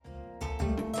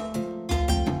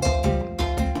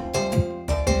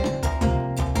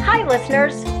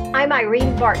listeners. I'm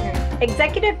Irene Barton,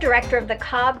 Executive Director of the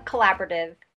Cobb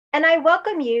Collaborative, and I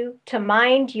welcome you to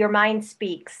Mind Your Mind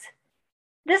Speaks.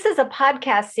 This is a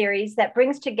podcast series that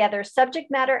brings together subject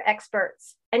matter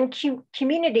experts and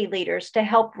community leaders to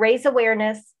help raise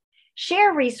awareness,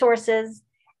 share resources,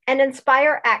 and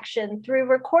inspire action through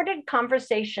recorded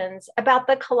conversations about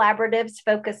the collaborative's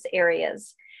focus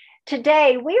areas.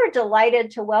 Today, we are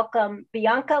delighted to welcome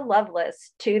Beoncia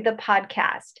Loveless to the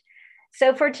podcast.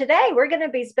 So for today, we're going to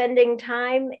be spending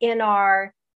time in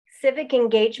our civic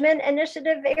engagement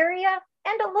initiative area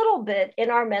and a little bit in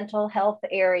our mental health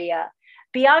area.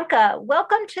 Beoncia,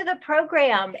 welcome to the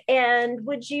program. And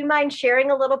would you mind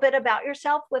sharing a little bit about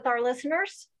yourself with our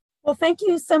listeners? Well, thank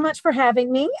you so much for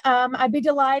having me. I'd be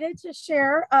delighted to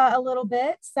share a little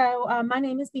bit. So my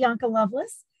name is Beoncia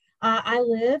Loveless. I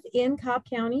live in Cobb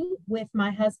County with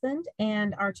my husband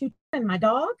and our two and my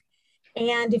dog.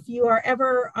 And if you are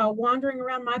ever wandering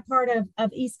around my part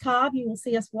of East Cobb, you will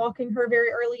see us walking her very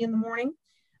early in the morning.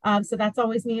 So that's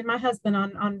always me and my husband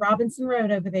on Robinson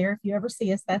Road over there. If you ever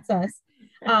see us, that's us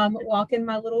walking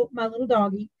my little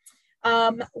doggy.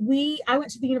 I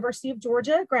went to the University of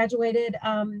Georgia, graduated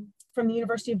from the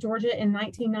University of Georgia in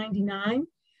 1999,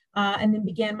 and then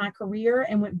began my career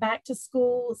and went back to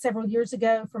school several years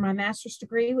ago for my master's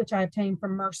degree, which I obtained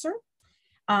from Mercer.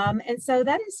 And so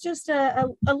that is just a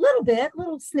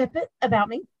little snippet about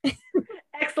me.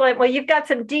 Excellent. Well, you've got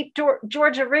some deep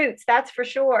Georgia roots, that's for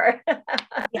sure.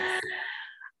 Yes.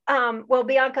 Well,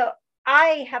 Beoncia,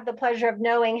 I have the pleasure of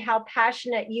knowing how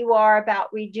passionate you are about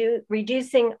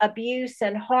reducing abuse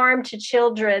and harm to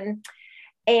children,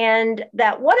 and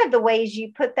that one of the ways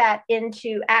you put that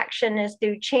into action is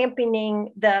through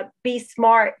championing the Be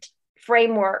Smart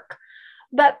framework.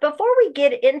 But before we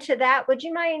get into that, would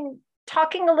you mind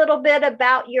talking a little bit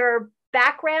about your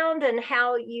background and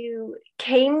how you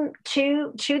came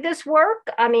to this work?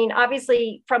 I mean,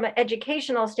 obviously, from an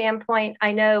educational standpoint,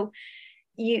 I know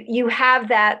you have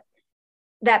that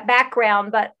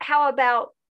background, but how about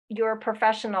your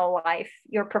professional life,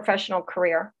 your professional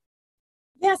career?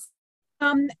 Yes.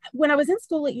 When I was in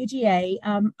school at UGA,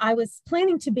 I was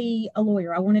planning to be a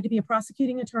lawyer. I wanted to be a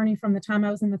prosecuting attorney from the time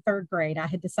I was in the third grade. I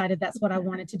had decided that's what I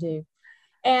wanted to do.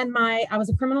 And I was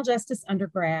a criminal justice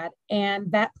undergrad,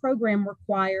 and that program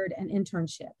required an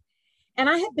internship. And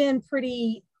I had been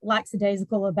pretty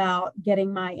lackadaisical about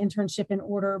getting my internship in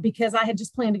order because I had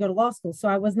just planned to go to law school. So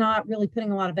I was not really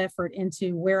putting a lot of effort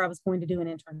into where I was going to do an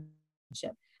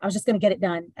internship. I was just going to get it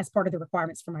done as part of the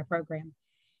requirements for my program.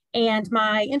 And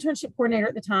my internship coordinator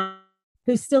at the time,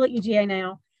 who's still at UGA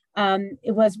now,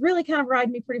 it was really kind of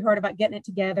riding me pretty hard about getting it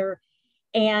together.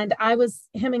 And I was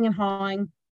hemming and hawing.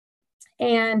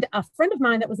 And a friend of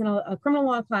mine that was in a criminal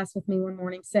law class with me one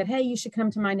morning said, "Hey, you should come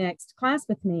to my next class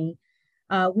with me.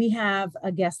 We have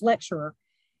a guest lecturer."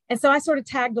 And so I sort of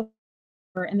tagged along,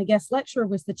 and the guest lecturer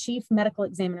was the chief medical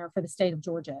examiner for the state of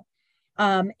Georgia.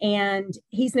 And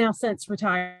he's now since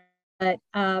retired. But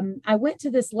I went to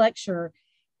this lecture,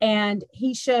 and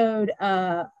he showed,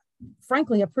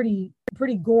 frankly, a pretty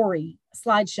gory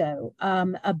slideshow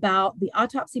about the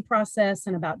autopsy process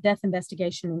and about death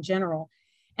investigation in general.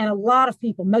 And a lot of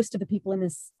people, most of the people in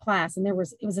this class, and it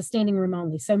was a standing room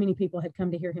only, so many people had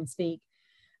come to hear him speak,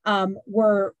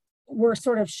 were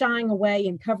sort of shying away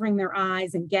and covering their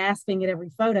eyes and gasping at every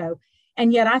photo.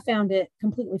 And yet I found it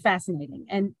completely fascinating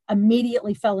and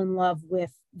immediately fell in love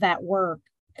with that work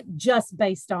just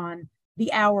based on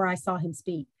the hour I saw him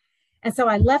speak. And so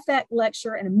I left that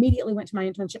lecture and immediately went to my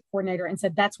internship coordinator and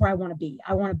said, "That's where I want to be.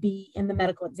 I want to be in the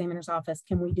medical examiner's office.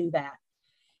 Can we do that?"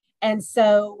 And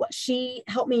so she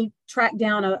helped me track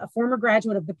down a former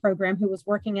graduate of the program who was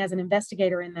working as an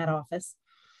investigator in that office.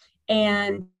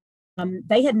 And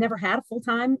they had never had a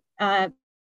full-time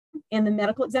in the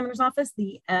medical examiner's office.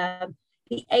 The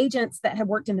agents that had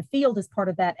worked in the field as part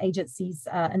of that agency's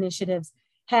initiatives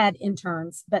had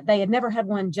interns, but they had never had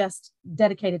one just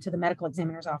dedicated to the medical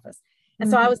examiner's office. And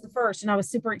so I was the first, and I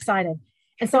was super excited.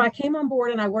 And so I came on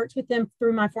board and I worked with them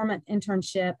through my 4-month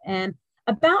internship. And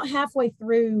about halfway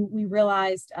through, we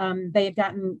realized they had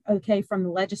gotten okay from the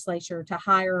legislature to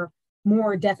hire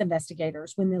more death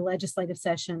investigators when the legislative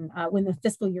session, when the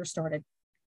fiscal year started.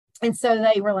 And so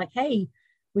they were like, "Hey,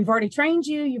 we've already trained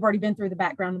you. You've already been through the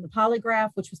background and the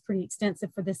polygraph," which was pretty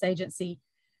extensive for this agency.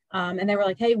 And they were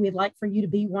like, "Hey, we'd like for you to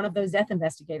be one of those death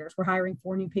investigators. We're hiring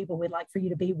 4 new people. We'd like for you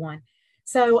to be one."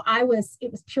 So it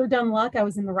was pure dumb luck. I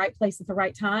was in the right place at the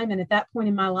right time. And at that point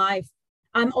in my life,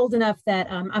 I'm old enough that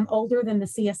I'm older than the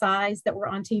CSIs that were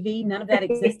on TV. None of that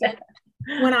existed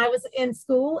when I was in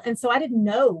school. And so I didn't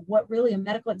know what really a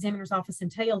medical examiner's office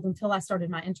entailed until I started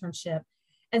my internship.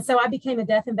 And so I became a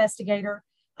death investigator.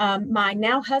 My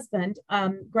now husband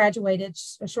graduated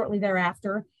shortly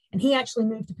thereafter, and he actually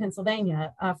moved to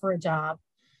Pennsylvania for a job.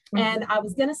 And I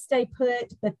was going to stay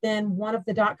put, but then one of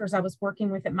the doctors I was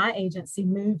working with at my agency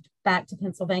moved back to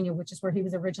Pennsylvania, which is where he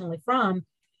was originally from,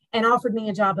 and offered me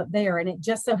a job up there. And it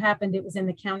just so happened it was in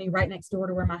the county right next door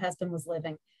to where my husband was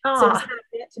living. So it was kind of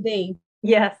meant to be.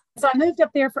 Yes. So I moved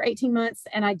up there for 18 months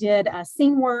and I did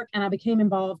scene work, and I became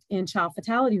involved in child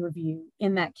fatality review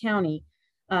in that county.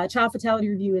 Child fatality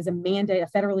review is a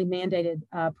federally mandated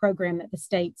program that the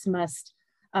states must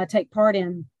take part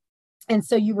in. And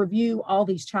so you review all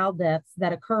these child deaths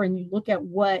that occur, and you look at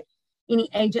what any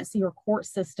agency or court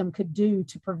system could do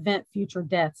to prevent future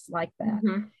deaths like that.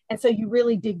 And so you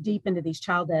really dig deep into these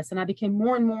child deaths. And I became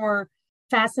more and more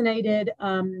fascinated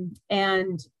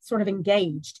and sort of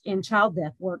engaged in child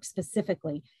death work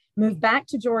specifically. Moved back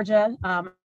to Georgia.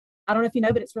 I don't know if you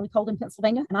know, but it's really cold in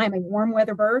Pennsylvania, and I am a warm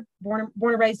weather bird, born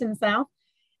and raised in the South.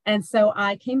 And so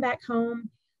I came back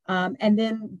home. And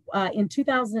then in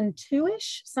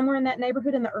 2002-ish, somewhere in that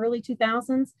neighborhood in the early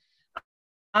 2000s,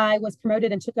 I was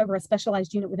promoted and took over a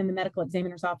specialized unit within the medical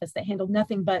examiner's office that handled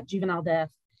nothing but juvenile death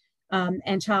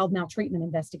and child maltreatment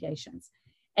investigations.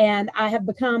 And I have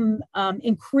become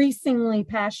increasingly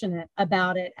passionate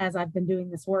about it as I've been doing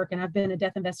this work. And I've been a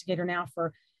death investigator now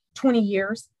for 20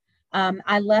 years.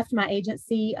 I left my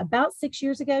agency about 6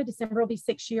 years ago. December will be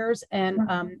 6 years.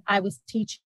 And I was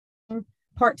teaching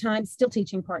part-time, still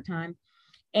teaching part-time,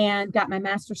 and got my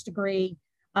master's degree,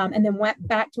 and then went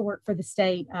back to work for the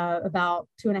state about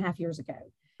 2.5 years ago.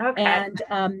 Okay. And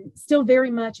still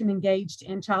very much am engaged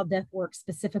in child death work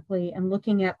specifically, and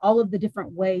looking at all of the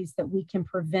different ways that we can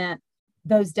prevent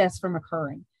those deaths from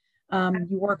occurring. You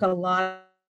work a lot of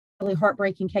really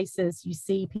heartbreaking cases. You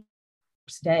see people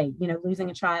today, losing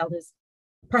a child is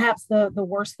perhaps the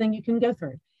worst thing you can go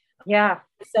through. Yeah.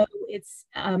 So it's,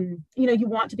 you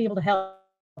want to be able to help.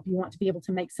 You want to be able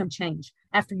to make some change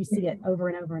after you see it over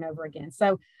and over and over again.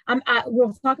 So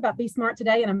we'll talk about Be Smart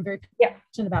today, and I'm very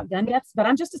passionate about gun deaths, but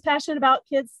I'm just as passionate about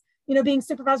kids, being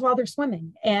supervised while they're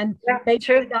swimming and they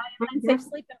die in unsafe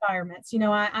sleep environments.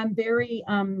 I'm very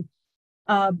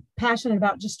passionate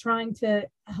about just trying to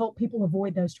help people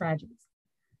avoid those tragedies.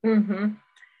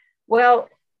 Well,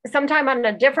 sometime on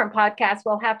a different podcast,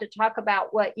 we'll have to talk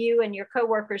about what you and your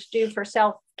coworkers do for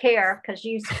self-care, because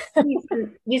you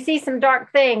see some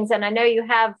dark things, and I know you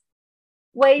have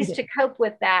ways to cope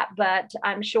with that, but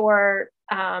I'm sure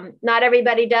not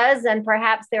everybody does. And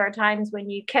perhaps there are times when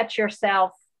you catch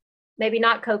yourself maybe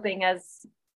not coping as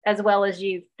well as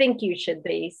you think you should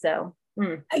be. So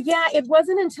yeah, it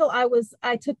wasn't until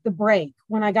I took the break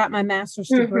when I got my master's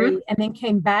degree and then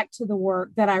came back to the work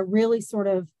that I really sort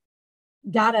of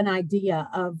got an idea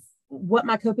of what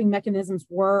my coping mechanisms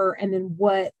were, and then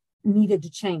what needed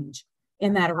to change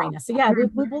in that arena. So yeah,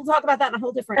 we'll talk about that in a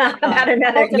whole different,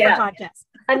 podcast.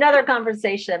 Another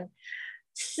conversation.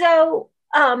 So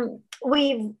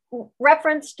we've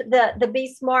referenced the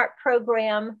Be Smart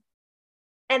program,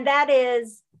 and that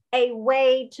is a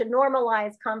way to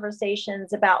normalize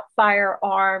conversations about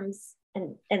firearms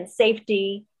and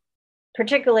safety,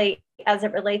 particularly as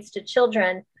it relates to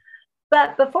children.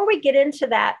 But before we get into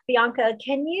that, Beoncia,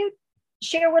 can you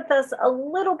share with us a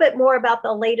little bit more about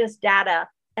the latest data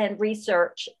and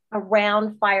research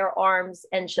around firearms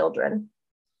and children?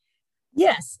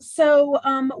 Yes. So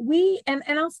and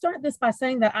I'll start this by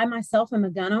saying that I myself am a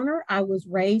gun owner. I was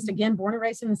raised, again, born and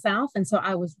raised in the South. And so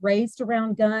I was raised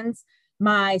around guns.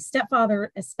 My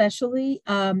stepfather especially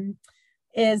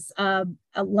loves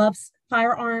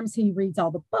firearms. He reads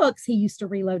all the books. He used to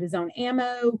reload his own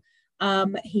ammo.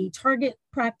 He target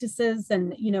practices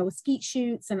and, skeet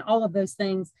shoots and all of those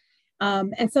things.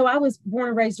 And so I was born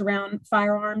and raised around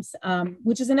firearms,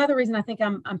 which is another reason I think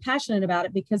I'm passionate about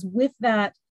it, because with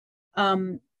that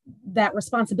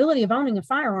responsibility of owning a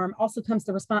firearm also comes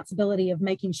the responsibility of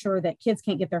making sure that kids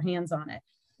can't get their hands on it.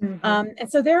 And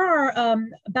so there are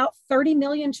about 30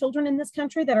 million children in this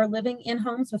country that are living in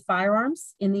homes with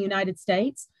firearms in the United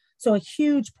States. So a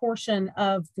huge portion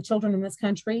of the children in this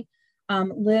country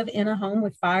live in a home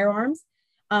with firearms.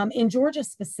 In Georgia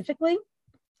specifically,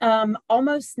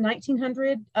 almost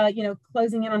 1,900,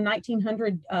 closing in on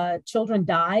 1,900 children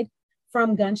died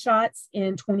from gunshots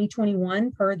in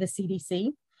 2021 per the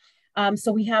CDC.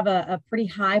 So we have a pretty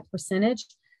high percentage.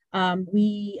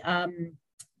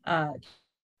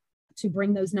 To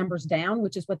bring those numbers down,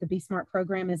 which is what the Be Smart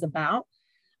program is about.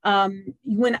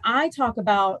 When I talk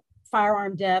about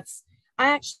firearm deaths, I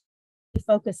actually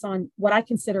focus on what I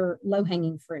consider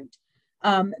low-hanging fruit.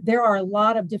 There are a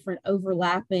lot of different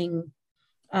overlapping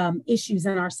issues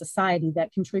in our society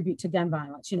that contribute to gun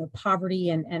violence, poverty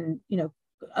and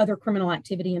other criminal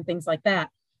activity and things like that.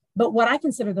 But what I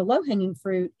consider the low-hanging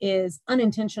fruit is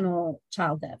unintentional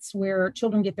child deaths, where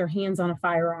children get their hands on a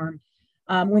firearm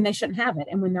when they shouldn't have it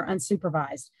and when they're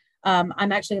unsupervised.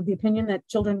 I'm actually of the opinion that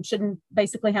children shouldn't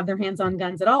basically have their hands on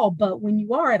guns at all. But when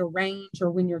you are at a range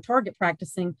or when you're target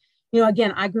practicing,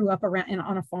 again, I grew up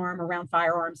on a farm around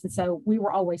firearms. And so we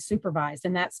were always supervised.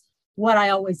 And that's what I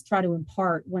always try to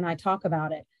impart when I talk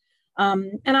about it.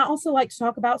 And I also like to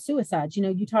talk about suicides.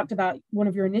 You talked about one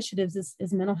of your initiatives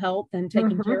is mental health and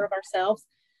taking care of ourselves.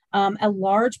 A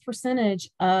large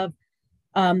percentage of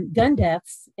gun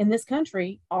deaths in this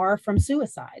country are from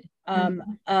suicide.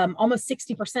 Almost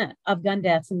 60% of gun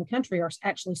deaths in the country are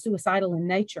actually suicidal in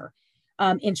nature.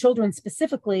 In children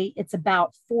specifically, it's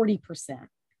about 40%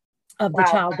 of the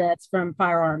child deaths from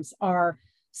firearms are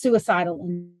suicidal.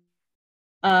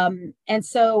 And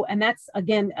that's,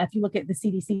 again, if you look at the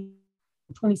CDC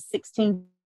 2016,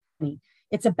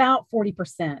 it's about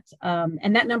 40%.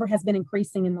 And that number has been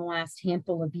increasing in the last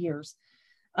handful of years.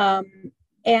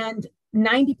 And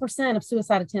 90% of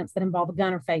suicide attempts that involve a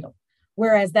gun are fatal,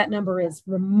 whereas that number is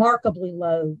remarkably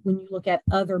low when you look at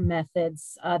other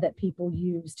methods that people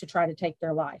use to try to take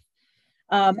their life.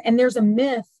 And there's a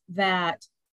myth that,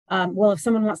 if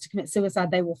someone wants to commit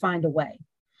suicide, they will find a way.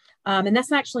 And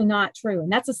that's actually not true.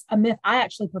 And that's a myth I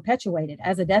actually perpetuated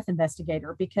as a death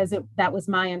investigator, because that was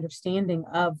my understanding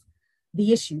of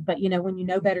the issue. But, when you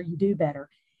know better, you do better.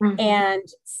 And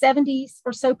 70%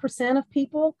 or so of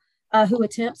people who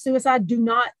attempt suicide do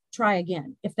not try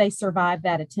again if they survive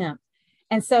that attempt.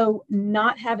 And so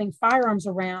not having firearms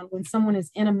around when someone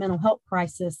is in a mental health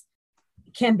crisis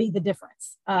can be the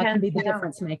difference, can be the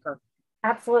difference maker.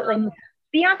 Absolutely.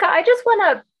 Bianca, I just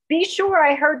want to be sure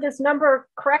I heard this number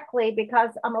correctly,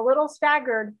 because I'm a little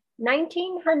staggered.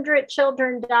 1,900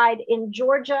 children died in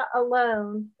Georgia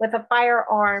alone with a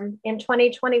firearm in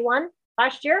 2021,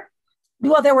 last year?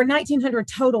 Well, there were 1,900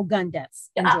 total gun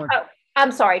deaths in Georgia.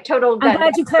 I'm sorry, total gun I'm glad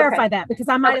deaths. you clarified that, because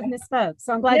I might have misspoke.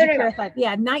 So I'm glad you clarified.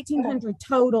 Yeah, 1,900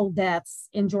 total deaths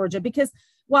in Georgia, because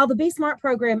while the Be Smart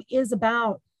program is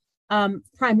about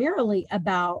primarily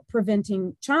about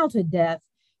preventing childhood death,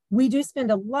 we do spend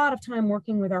a lot of time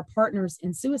working with our partners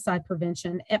in suicide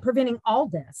prevention at preventing all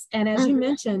deaths. And as you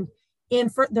mentioned, in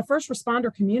the first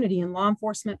responder community, in law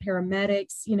enforcement,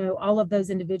 paramedics, all of those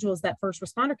individuals, that first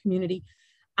responder community,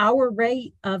 our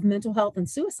rate of mental health and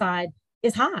suicide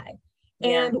is high.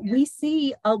 And we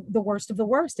see the worst of the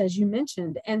worst, as you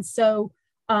mentioned. And so,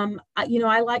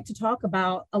 I like to talk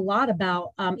a lot about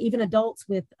even adults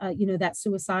with, that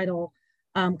suicidal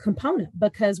component,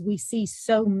 because we see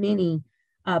so many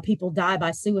people die by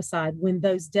suicide when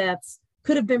those deaths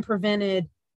could have been prevented.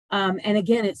 And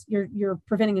again, you're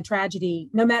preventing a tragedy,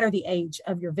 no matter the age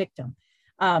of your victim.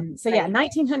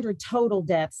 1,900 total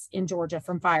deaths in Georgia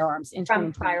from firearms in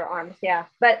 2020. From firearms, yeah.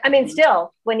 But I mean,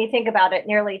 still, when you think about it,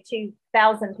 nearly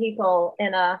 2,000 people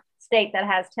in a state that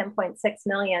has 10.6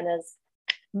 million is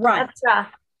that's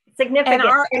significant.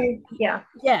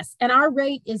 Yes, and our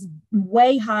rate is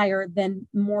way higher than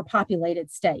more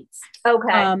populated states.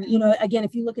 Okay. Again,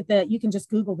 if you look at you can just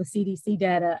Google the CDC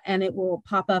data, and it will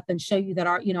pop up and show you that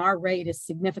our rate is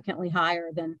significantly higher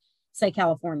than, say,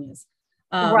 California's.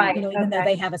 Even though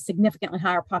they have a significantly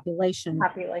higher population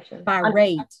by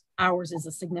rate, ours is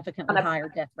a significantly higher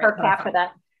death rate per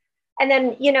capita. And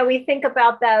then, we think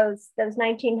about those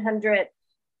 1,900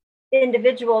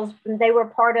 individuals, they were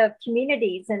part of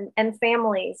communities and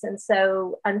families. And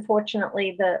so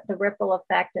unfortunately, the ripple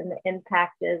effect and the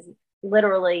impact is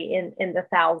literally in the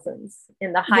thousands,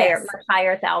 in the much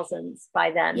higher thousands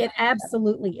by then. It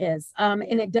absolutely is. And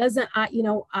it doesn't,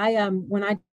 when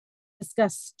I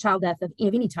discuss child death of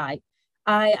any type,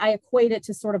 I equate it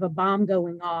to sort of a bomb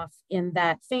going off in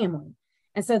that family.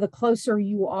 And so the closer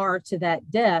you are to that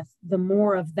death, the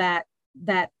more of that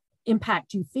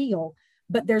impact you feel.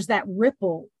 But there's that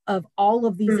ripple of all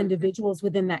of these individuals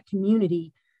within that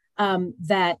community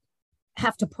that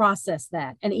have to process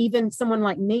that. And even someone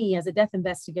like me, as a death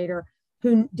investigator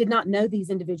who did not know these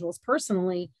individuals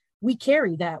personally, we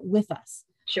carry that with us.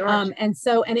 Sure. And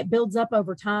it builds up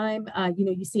over time.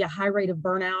 You see a high rate of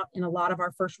burnout in a lot of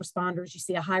our first responders. You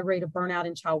see a high rate of burnout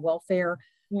in child welfare.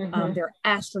 There are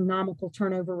astronomical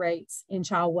turnover rates in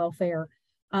child welfare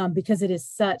because it is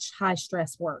such high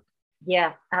stress work.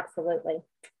 Yeah, absolutely.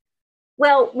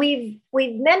 Well, we've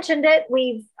mentioned it.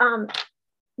 We've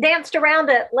danced around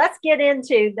it. Let's get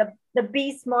into the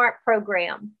Be Smart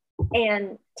program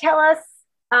and tell us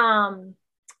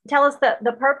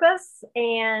the purpose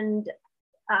and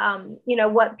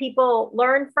what people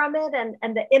learn from it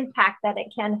and the impact that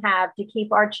it can have to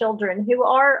keep our children, who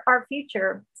are our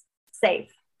future,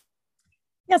 safe.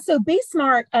 Yeah, so Be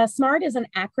Smart. SMART is an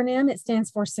acronym. It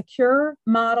stands for Secure,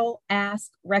 Model,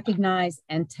 Ask, Recognize,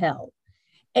 and Tell.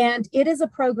 And it is a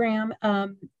program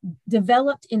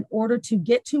developed in order to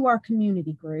get to our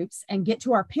community groups and get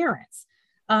to our parents.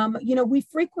 We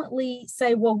frequently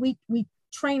say, well, we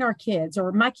train our kids,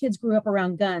 or my kids grew up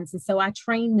around guns. And so I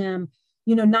train them,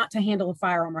 not to handle a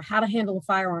firearm or how to handle a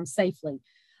firearm safely.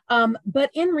 But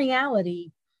in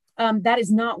reality, that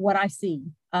is not what I see,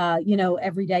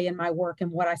 every day in my work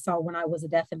and what I saw when I was a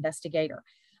death investigator.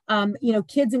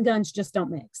 Kids and guns just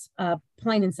don't mix,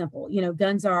 plain and simple.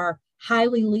 Guns are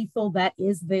highly lethal. That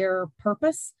is their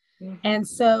purpose. Mm-hmm. And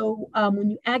so when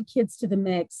you add kids to the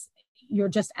mix, you're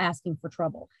just asking for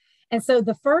trouble. And so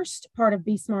the first part of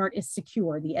Be Smart is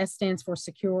secure. The S stands for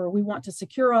secure. We want to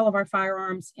secure all of our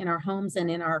firearms in our homes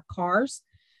and in our cars.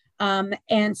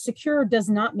 And secure does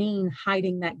not mean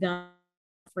hiding that gun in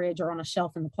the fridge or on a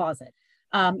shelf in the closet.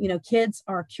 Kids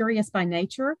are curious by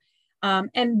nature.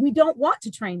 And we don't want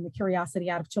to train the curiosity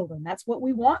out of children. That's what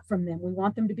we want from them. We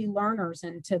want them to be learners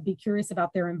and to be curious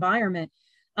about their environment.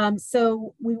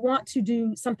 So we want to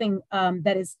do something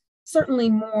that is certainly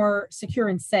more secure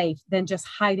and safe than just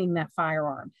hiding that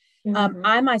firearm. Mm-hmm.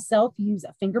 I myself use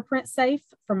a fingerprint safe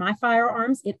for my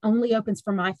firearms. It only opens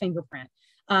for my fingerprint.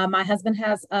 My husband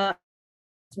has as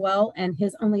well, and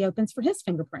his only opens for his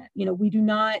fingerprint. We do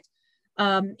not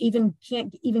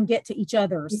can't even get to each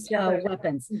other's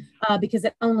weapons because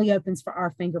it only opens for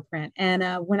our fingerprint.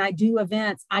 And when I do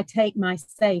events, I take my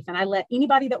safe and I let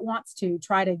anybody that wants to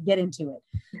try to get into it.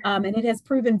 And it has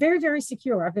proven very, very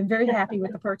secure. I've been very happy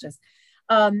with the purchase.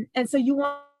 And so you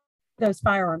want those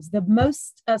firearms. The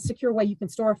most secure way you can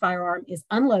store a firearm is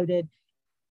unloaded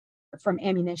from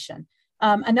ammunition.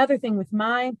 Another thing with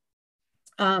my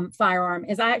firearm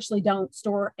is I actually don't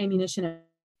store ammunition. I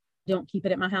don't keep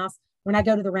it at my house. When I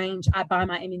go to the range, I buy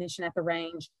my ammunition at the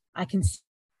range. I can store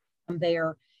them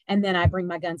there, and then I bring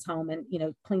my guns home and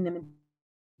clean them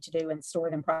and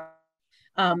store them properly.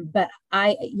 But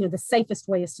the safest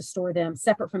way is to store them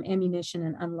separate from ammunition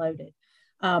and unloaded.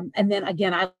 And then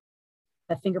again, I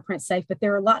a fingerprint safe, but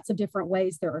there are lots of different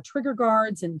ways. There are trigger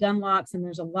guards and gun locks, and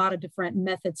there's a lot of different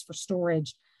methods for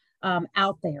storage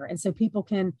out there. And so people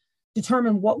can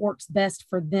determine what works best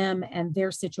for them and their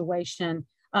situation.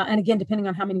 And again, depending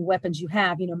on how many weapons you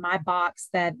have, my box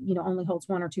that, only holds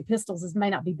 1 or 2 pistols may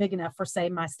not be big enough for, say,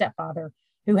 my stepfather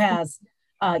who has,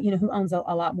 who owns a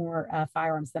lot more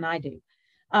firearms than I do.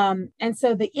 And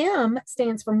so the M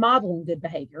stands for modeling good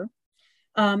behavior.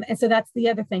 And so that's the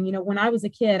other thing, when I was a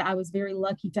kid, I was very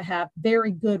lucky to have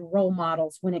very good role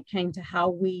models when it came to how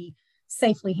we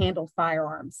safely handled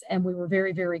firearms. And we were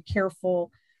very, very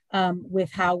careful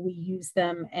with how we used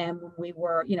them. And when we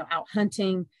were, out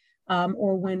hunting,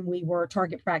 or when we were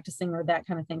target practicing or that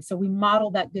kind of thing. So we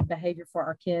model that good behavior for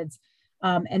our kids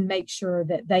and make sure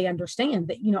that they understand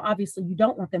that, obviously you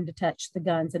don't want them to touch the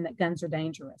guns and that guns are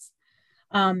dangerous.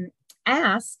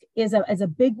 Ask is a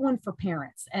big one for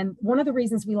parents. And one of the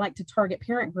reasons we like to target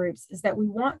parent groups is that we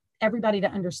want everybody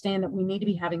to understand that we need to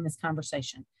be having this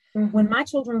conversation. Mm-hmm. When my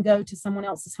children go to someone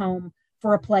else's home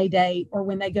for a play date, or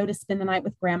when they go to spend the night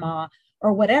with grandma,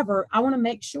 or whatever, I want to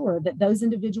make sure that those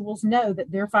individuals know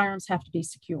that their firearms have to be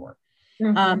secure.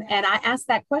 Mm-hmm. And I ask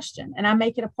that question and I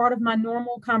make it a part of my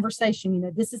normal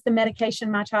conversation. This is the medication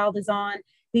my child is on.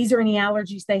 These are any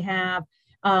allergies they have.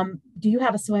 Do you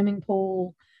have a swimming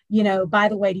pool? By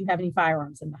the way, do you have any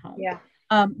firearms in the home? Yeah.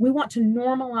 We want to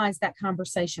normalize that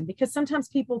conversation because sometimes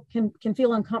people can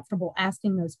feel uncomfortable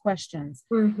asking those questions.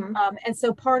 Mm-hmm. And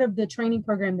so part of the training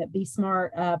program that Be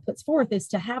Smart puts forth is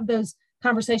to have those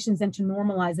conversations and to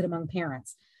normalize it among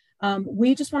parents.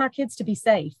 We just want our kids to be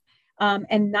safe. And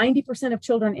 90% of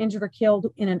children injured or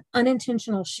killed in an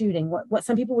unintentional shooting, what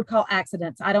some people would call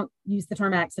accidents. I don't use the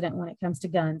term accident when it comes to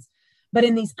guns, but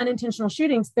in these unintentional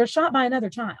shootings, they're shot by another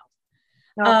child.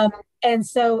 Oh. And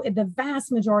so the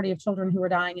vast majority of children who are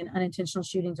dying in unintentional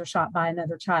shootings are shot by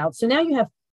another child. So now you have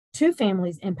 2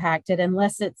 families impacted,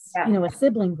 unless it's, a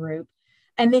sibling group.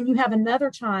 And then you have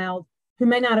another child who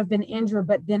may not have been injured,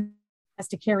 but then has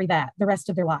to carry that the rest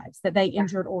of their lives, that they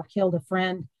injured or killed a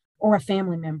friend or a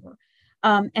family member.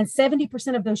 And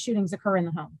 70% of those shootings occur in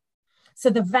the home. So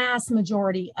the vast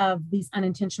majority of these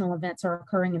unintentional events are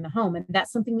occurring in the home. And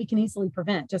that's something we can easily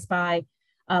prevent just by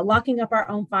locking up our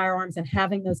own firearms and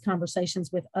having those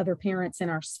conversations with other parents in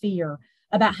our sphere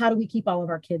about how do we keep all of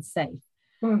our kids safe.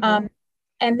 Mm-hmm.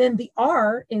 And then the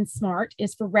R in SMART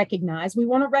is for recognize. We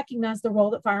want to recognize the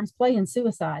role that firearms play in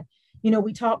suicide.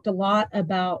 We talked a lot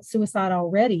about suicide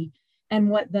already and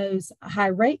what those high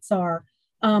rates are.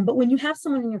 But when you have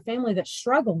someone in your family that's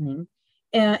struggling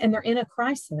and they're in a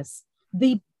crisis,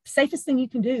 the safest thing you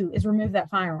can do is remove that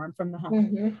firearm from the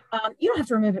home. You don't have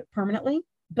to remove it permanently,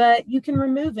 but you can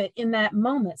remove it in that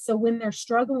moment. So when they're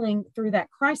struggling through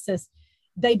that crisis,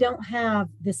 they don't have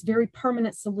this very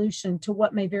permanent solution to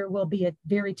what may very well be a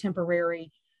very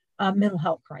temporary mental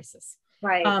health crisis.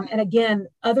 Right. And again,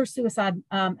 other suicide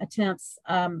attempts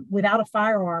without a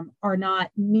firearm are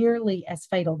not nearly as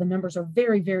fatal. The numbers are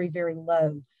very, very, very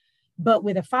low. But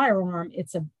with a firearm,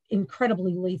 it's an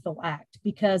incredibly lethal act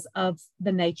because of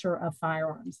the nature of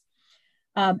firearms.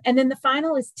 And then the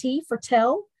final is T for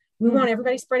tell. We want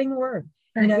everybody spreading the word.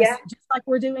 Just like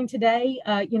we're doing today,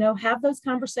 have those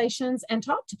conversations and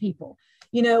talk to people,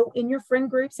 in your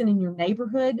friend groups and in your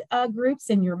neighborhood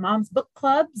groups, in your mom's book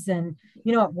clubs and,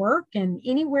 at work and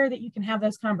anywhere that you can have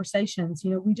those conversations.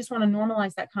 We just want to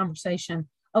normalize that conversation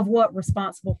of what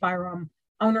responsible firearm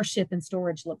ownership and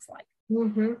storage looks like.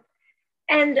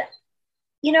 And,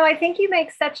 I think you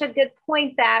make such a good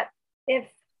point that if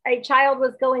a child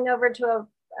was going over to a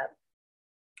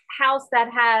house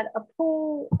that had a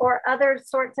pool or other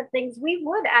sorts of things, we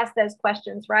would ask those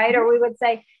questions, right? Or we would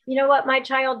say, you know what, my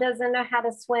child doesn't know how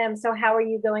to swim. So how are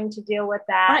you going to deal with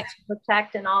that,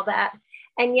 protect and all that?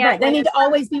 And yet they need to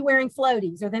always be wearing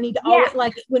floaties, or they need to always,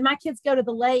 like when my kids go to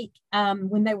the lake,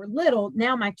 when they were little,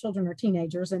 now my children are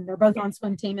teenagers and they're both on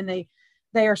swim team and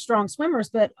they are strong swimmers,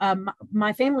 but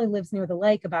my family lives near the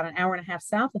lake about an hour and a half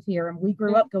south of here. And we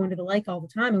grew up going to the lake all the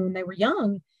time. And when they were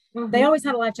young, they always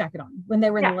had a life jacket on when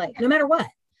they were in the lake, no matter what.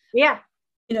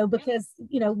 Because,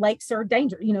 lakes are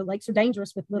dangerous, lakes are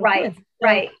dangerous with little kids.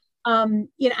 So,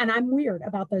 and I'm weird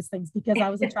about those things because I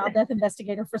was a child death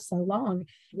investigator for so long.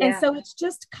 And so it's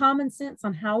just common sense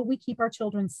on how we keep our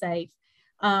children safe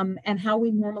and how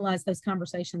we normalize those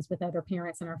conversations with other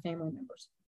parents and our family members.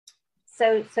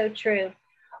 So true.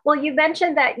 Well, you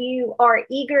mentioned that you are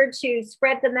eager to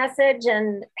spread the message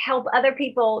and help other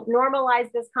people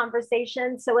normalize this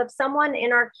conversation. So if someone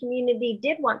in our community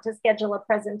did want to schedule a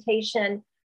presentation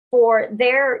for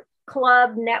their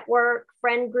club, network,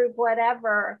 friend group,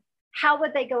 whatever, how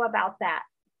would they go about that?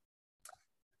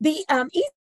 The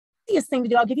easiest thing to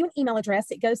do, I'll give you an email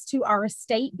address. It goes to our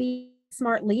estate Be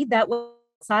Smart lead. That will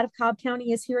outside of Cobb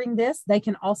County is hearing this, they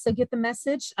can also get the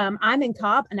message. I'm in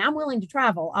Cobb and I'm willing to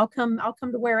travel. I'll come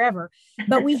to wherever,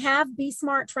 but we have Be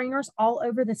Smart trainers all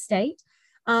over the state.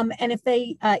 And if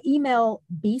they email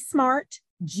Be Smart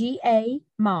GA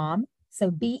Mom, so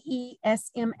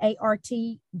BESMART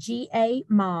GA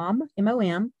Mom,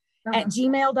 MOM at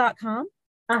gmail.com.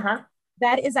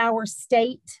 That is our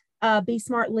state Be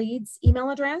Smart Leads email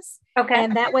address. Okay.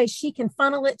 And that way she can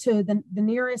funnel it to the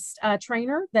nearest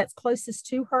trainer that's closest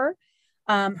to her.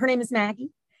 Her name is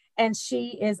Maggie, and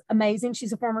she is amazing.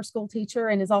 She's a former school teacher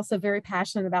and is also very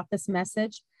passionate about this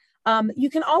message. You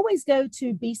can always go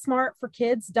to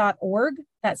besmartforkids.org.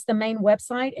 That's the main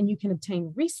website, and you can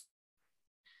obtain resources.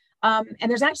 And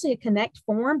there's actually a connect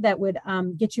form that would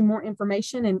get you more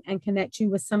information and connect you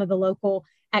with some of the local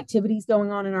activities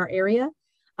going on in our area.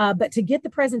 But to get the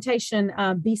presentation,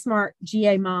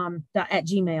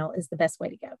 besmartgamom@gmail is the best way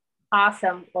to go.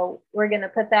 Awesome. Well, we're going to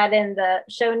put that in the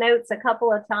show notes a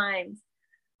couple of times.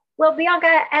 Well,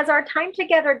 Beoncia, as our time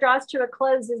together draws to a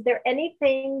close, is there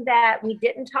anything that we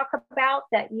didn't talk about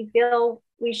that you feel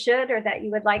we should or that you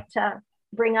would like to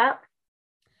bring up?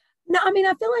 No, I mean,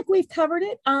 I feel like we've covered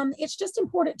it. It's just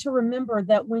important to remember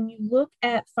that when you look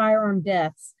at firearm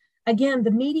deaths, again,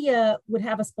 the media would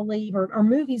have us believe, or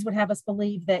movies would have us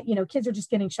believe that, kids are just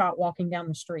getting shot walking down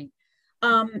the street.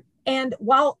 And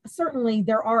while certainly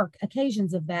there are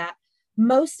occasions of that,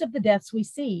 most of the deaths we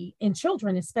see in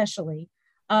children, especially,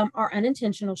 are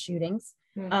unintentional shootings.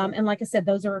 And like I said,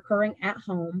 those are occurring at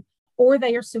home, or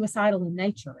they are suicidal in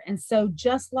nature. And so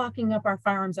just locking up our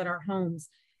firearms at our homes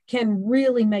can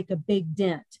really make a big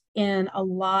dent in a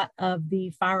lot of the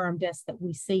firearm deaths that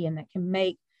we see, and that can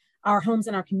make our homes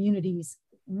and our communities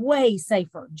way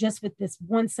safer just with this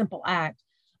one simple act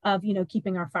of,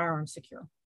 keeping our firearms secure.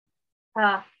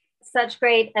 Such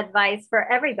great advice for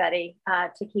everybody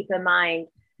to keep in mind.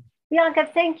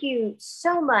 Beoncia, thank you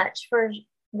so much for,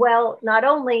 not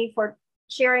only for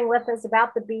sharing with us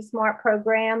about the Be Smart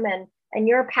program and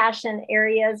your passion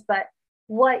areas, but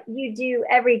what you do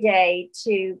every day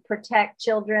to protect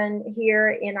children here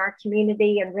in our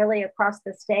community and really across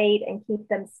the state and keep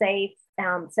them safe.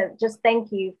 So just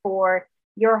thank you for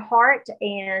your heart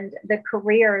and the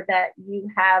career that you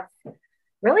have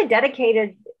really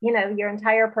dedicated, your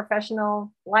entire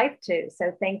professional life to.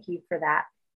 So thank you for that.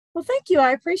 Well, thank you.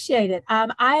 I appreciate it.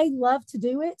 I love to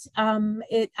do it.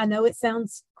 I know it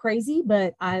sounds crazy,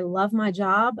 but I love my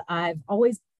job. I've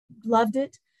always loved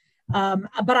it.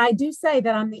 But I do say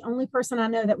that I'm the only person I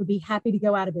know that would be happy to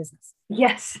go out of business.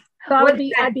 Yes. So I'd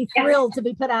be thrilled to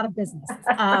be put out of business.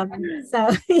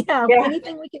 So yeah,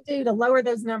 anything we can do to lower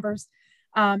those numbers.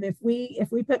 If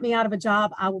we put me out of a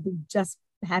job, I will be just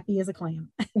happy as a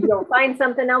clam. You'll find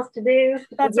something else to do.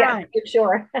 That's right. For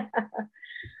sure.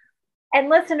 And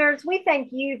listeners, we thank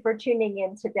you for tuning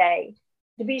in today.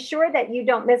 To be sure that you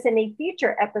don't miss any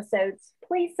future episodes,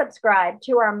 please subscribe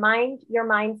to our Mind Your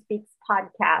Mind Speaks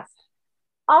podcast.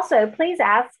 Also, please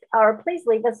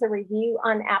leave us a review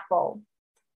on Apple.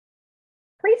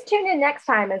 Please tune in next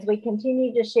time as we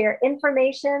continue to share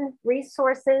information,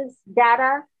 resources,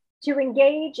 data to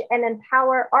engage and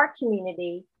empower our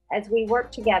community as we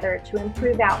work together to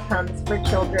improve outcomes for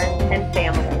children and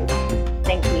families.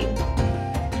 Thank you.